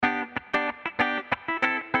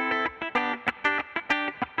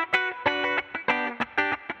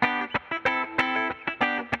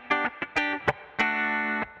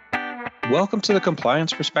Welcome to the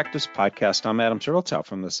Compliance Perspectives podcast. I'm Adam Turteltaub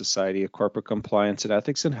from the Society of Corporate Compliance and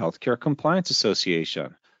Ethics and Healthcare Compliance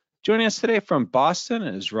Association. Joining us today from Boston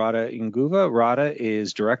is Radha Inguva. Radha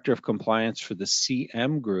is Director of Compliance for the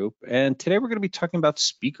CM Group, and today we're going to be talking about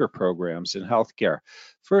speaker programs in healthcare.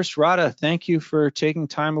 First, Radha, thank you for taking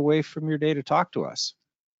time away from your day to talk to us.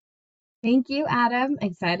 Thank you, Adam.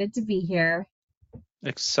 Excited to be here.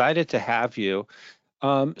 Excited to have you.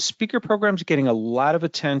 Speaker programs are getting a lot of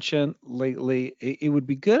attention lately. It would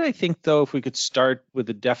be good, I think, though, if we could start with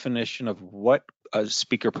a definition of what a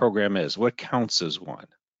speaker program is. What counts as one?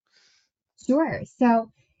 Sure.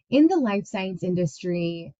 So, in the life science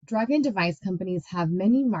industry, drug and device companies have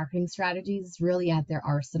many marketing strategies really at their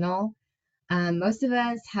arsenal. Most of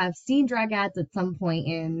us have seen drug ads at some point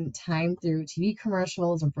in time through TV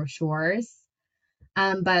commercials or brochures.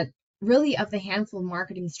 But really, of the handful of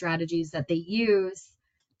marketing strategies that they use,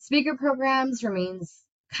 speaker programs remains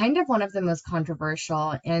kind of one of the most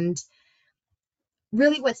controversial. And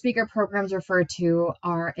really, what speaker programs refer to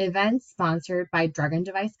are events sponsored by drug and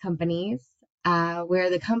device companies, where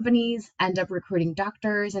the companies end up recruiting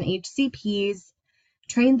doctors and HCPs,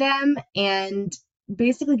 train them, and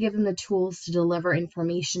basically give them the tools to deliver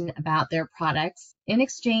information about their products in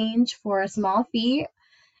exchange for a small fee.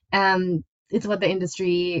 It's what the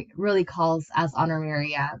industry really calls as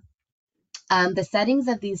honoraria. The settings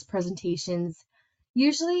of these presentations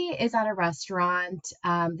usually is at a restaurant.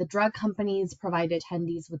 The drug companies provide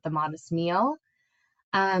attendees with a modest meal.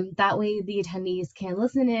 That way, the attendees can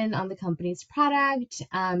listen in on the company's product,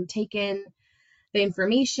 take in the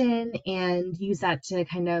information, and use that to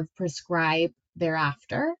kind of prescribe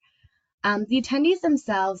thereafter. The attendees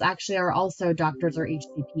themselves actually are also doctors or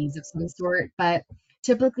HCPs of some sort, but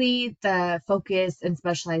typically the focus and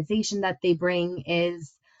specialization that they bring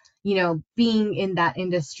is, being in that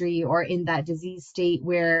industry or in that disease state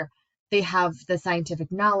where they have the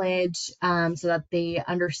scientific knowledge, so that they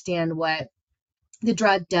understand what the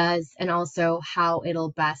drug does and also how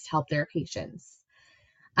it'll best help their patients.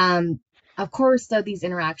 Of course, though, these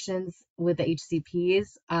interactions with the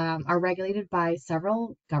HCPs are regulated by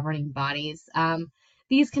several governing bodies.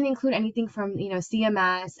 These can include anything from,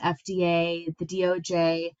 CMS, FDA, the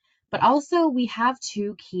DOJ, but also we have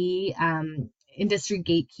two key industry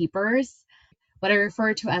gatekeepers, what I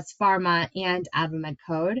refer to as PhRMA and AdvaMed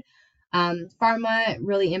Code. PhRMA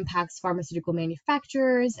really impacts pharmaceutical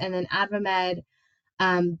manufacturers, and then AdvaMed,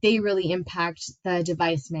 they really impact the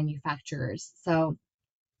device manufacturers. So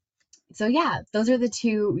yeah, those are the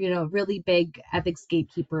two, really big ethics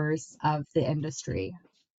gatekeepers of the industry.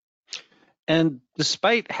 And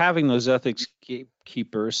despite having those ethics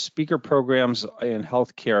gatekeepers, speaker programs in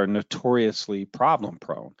healthcare are notoriously problem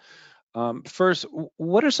prone. First,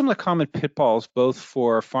 what are some of the common pitfalls both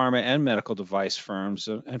for pharma and medical device firms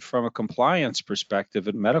and from a compliance perspective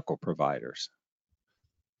at medical providers?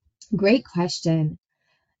 Great question.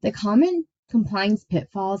 The common compliance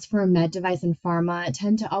pitfalls for med device and pharma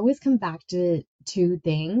tend to always come back to two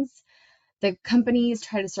things. The companies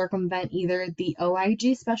try to circumvent either the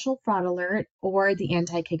OIG special fraud alert or the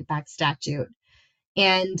anti-kickback statute.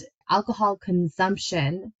 And alcohol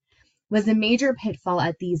consumption was a major pitfall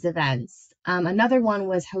at these events. Another one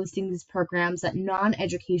was hosting these programs at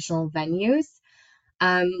non-educational venues,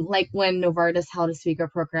 like when Novartis held a speaker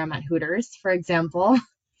program at Hooters, for example.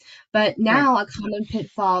 But now a common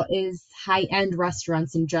pitfall is high-end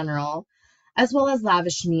restaurants in general, as well as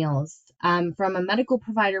lavish meals. From a medical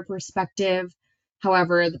provider perspective,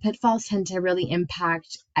 however, the pitfalls tend to really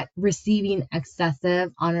impact receiving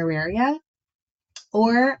excessive honoraria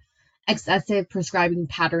or excessive prescribing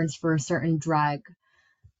patterns for a certain drug.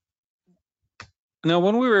 Now,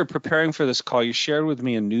 when we were preparing for this call, you shared with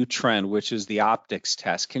me a new trend, which is the optics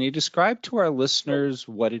test. Can you describe to our listeners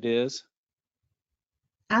what it is?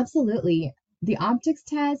 Absolutely. The optics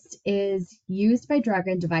test is used by drug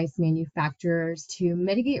and device manufacturers to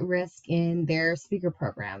mitigate risk in their speaker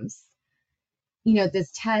programs.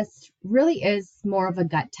 This test really is more of a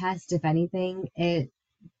gut test, if anything. It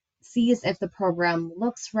sees if the program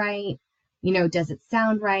looks right, does it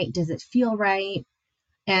sound right, does it feel right?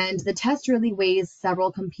 And the test really weighs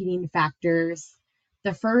several competing factors.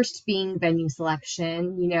 The first being venue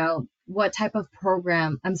selection, what type of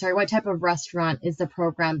restaurant is the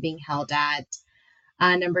program being held at?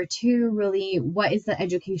 Number two, really, what is the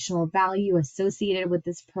educational value associated with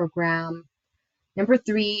this program? Number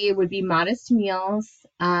three would be modest meals,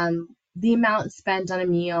 the amount spent on a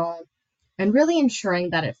meal, and really ensuring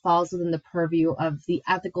that it falls within the purview of the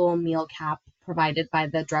ethical meal cap provided by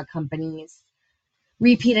the drug companies.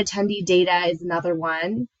 Repeat attendee data is another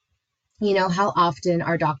one. How often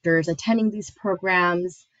are doctors attending these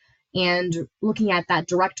programs? and looking at that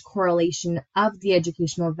direct correlation of the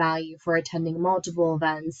educational value for attending multiple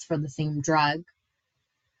events for the same drug.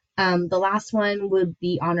 The last one would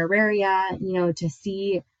be honoraria, to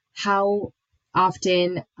see how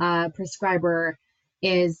often a prescriber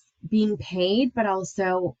is being paid, but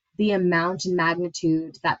also the amount and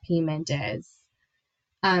magnitude that payment is.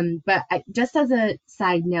 Just as a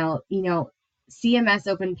side note, CMS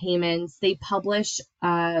Open Payments, they publish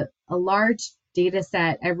a large data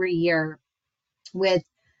set every year with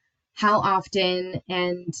how often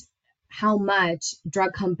and how much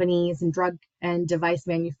drug companies and drug and device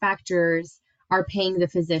manufacturers are paying the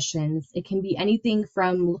physicians. It can be anything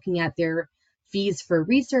from looking at their fees for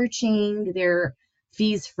researching, their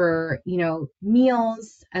fees for,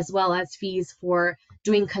 meals, as well as fees for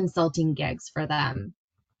doing consulting gigs for them.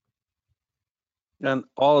 And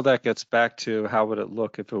all of that gets back to how would it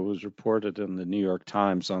look if it was reported in the New York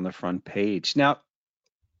Times on the front page. Now,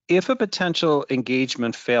 if a potential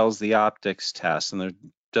engagement fails the optics test, and there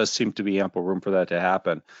does seem to be ample room for that to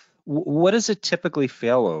happen, what does it typically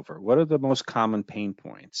fail over? What are the most common pain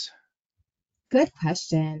points? Good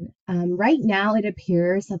question. Right now, it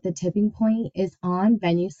appears that the tipping point is on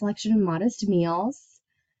venue selection and modest meals.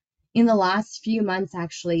 In the last few months,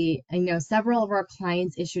 actually, I know several of our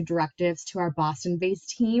clients issued directives to our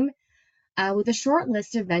Boston-based team with a short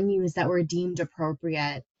list of venues that were deemed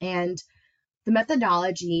appropriate. And the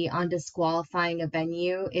methodology on disqualifying a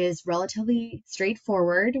venue is relatively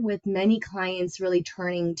straightforward, with many clients really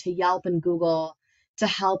turning to Yelp and Google to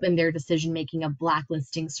help in their decision making of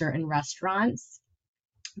blacklisting certain restaurants.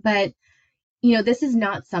 But, this is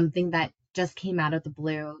not something that just came out of the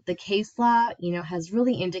blue. The case law, has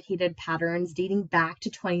really indicated patterns dating back to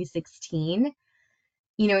 2016.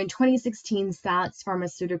 In 2016, SATS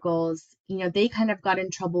Pharmaceuticals, they kind of got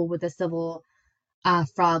in trouble with a civil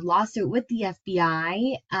fraud lawsuit with the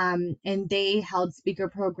FBI, and they held speaker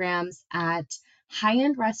programs at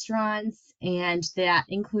high-end restaurants, and that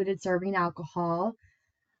included serving alcohol.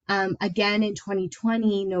 Again, in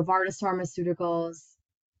 2020, Novartis Pharmaceuticals,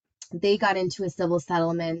 they got into a civil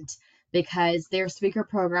settlement because their speaker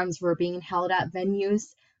programs were being held at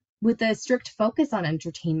venues with a strict focus on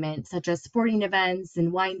entertainment, such as sporting events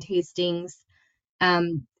and wine tastings.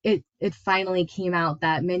 It finally came out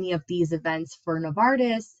that many of these events for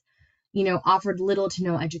Novartis, offered little to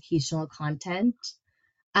no educational content.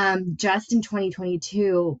 Just in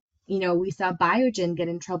 2022, we saw Biogen get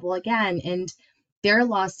in trouble again, and their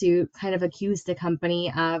lawsuit kind of accused the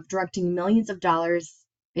company of directing millions of dollars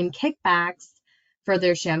in kickbacks for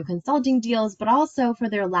their sham consulting deals, but also for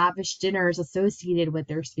their lavish dinners associated with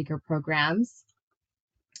their speaker programs.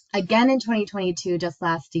 Again in 2022, just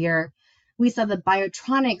last year, we saw the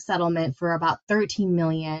Biotronik settlement for about $13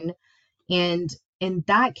 million. And in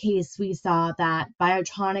that case, we saw that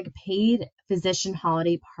Biotronik paid physician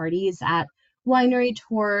holiday parties at winery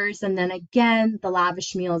tours. And then again, the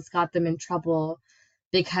lavish meals got them in trouble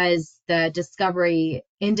because the discovery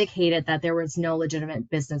indicated that there was no legitimate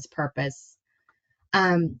business purpose.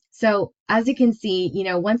 So as you can see,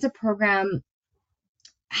 once a program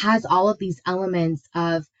has all of these elements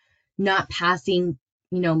of not passing,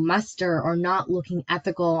 muster or not looking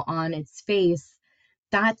ethical on its face,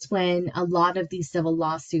 that's when a lot of these civil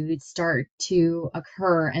lawsuits start to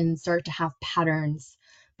occur and start to have patterns.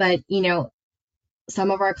 But,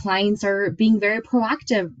 some of our clients are being very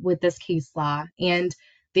proactive with this case law, and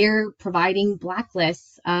they're providing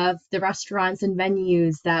blacklists of the restaurants and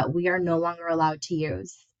venues that we are no longer allowed to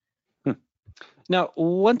use. Now,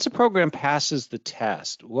 once a program passes the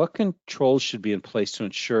test, what controls should be in place to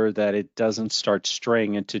ensure that it doesn't start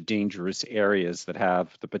straying into dangerous areas that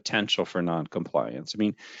have the potential for noncompliance? I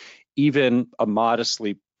mean, even a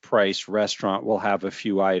modestly priced restaurant will have a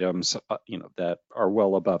few items, that are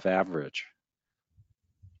well above average.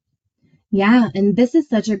 Yeah, and this is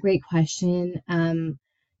such a great question.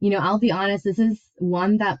 I'll be honest, this is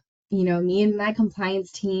one that, me and my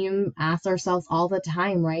compliance team ask ourselves all the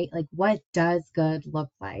time, right? Like, what does good look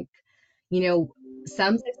like?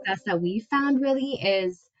 Some success that we found really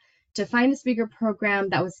is to find a speaker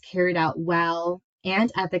program that was carried out well and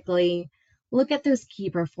ethically, look at those key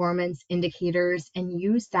performance indicators and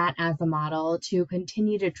use that as a model to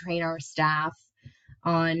continue to train our staff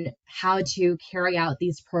on how to carry out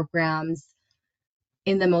these programs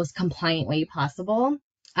in the most compliant way possible.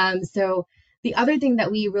 So the other thing that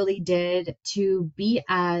we really did to be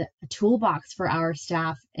a toolbox for our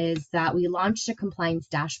staff is that we launched a compliance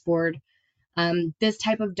dashboard. This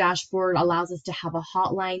type of dashboard allows us to have a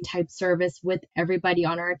hotline type service with everybody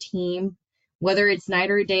on our team, whether it's night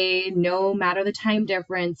or day, no matter the time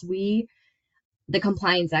difference. We the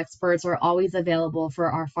compliance experts are always available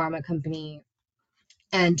for our pharma company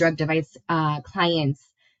and drug device clients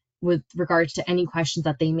with regards to any questions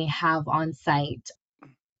that they may have on site.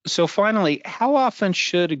 So finally, how often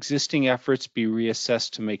should existing efforts be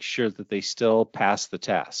reassessed to make sure that they still pass the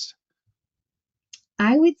test?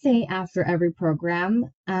 I would say after every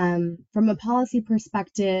program. From a policy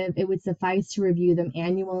perspective, it would suffice to review them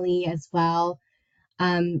annually as well.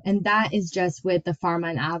 And that is just with the pharma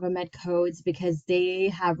and AdvaMed codes because they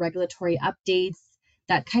have regulatory updates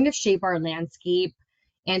that kind of shape our landscape,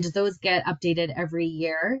 and those get updated every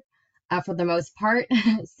year for the most part.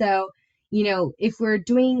 So, if we're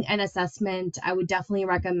doing an assessment, I would definitely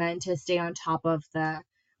recommend to stay on top of the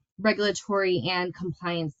regulatory and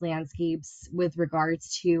compliance landscapes with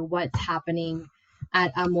regards to what's happening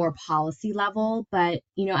at a more policy level. But,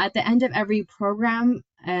 at the end of every program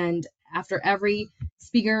and after every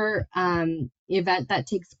speaker event that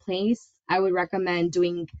takes place, I would recommend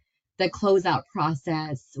doing the closeout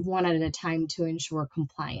process one at a time to ensure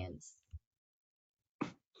compliance.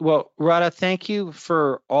 Well, Radha, thank you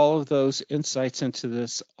for all of those insights into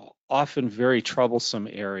this often very troublesome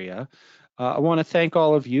area. I want to thank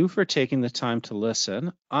all of you for taking the time to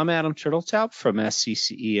listen. I'm Adam Turteltaub from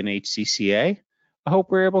SCCE and HCCA. I hope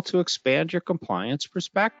we're able to expand your compliance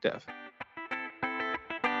perspective.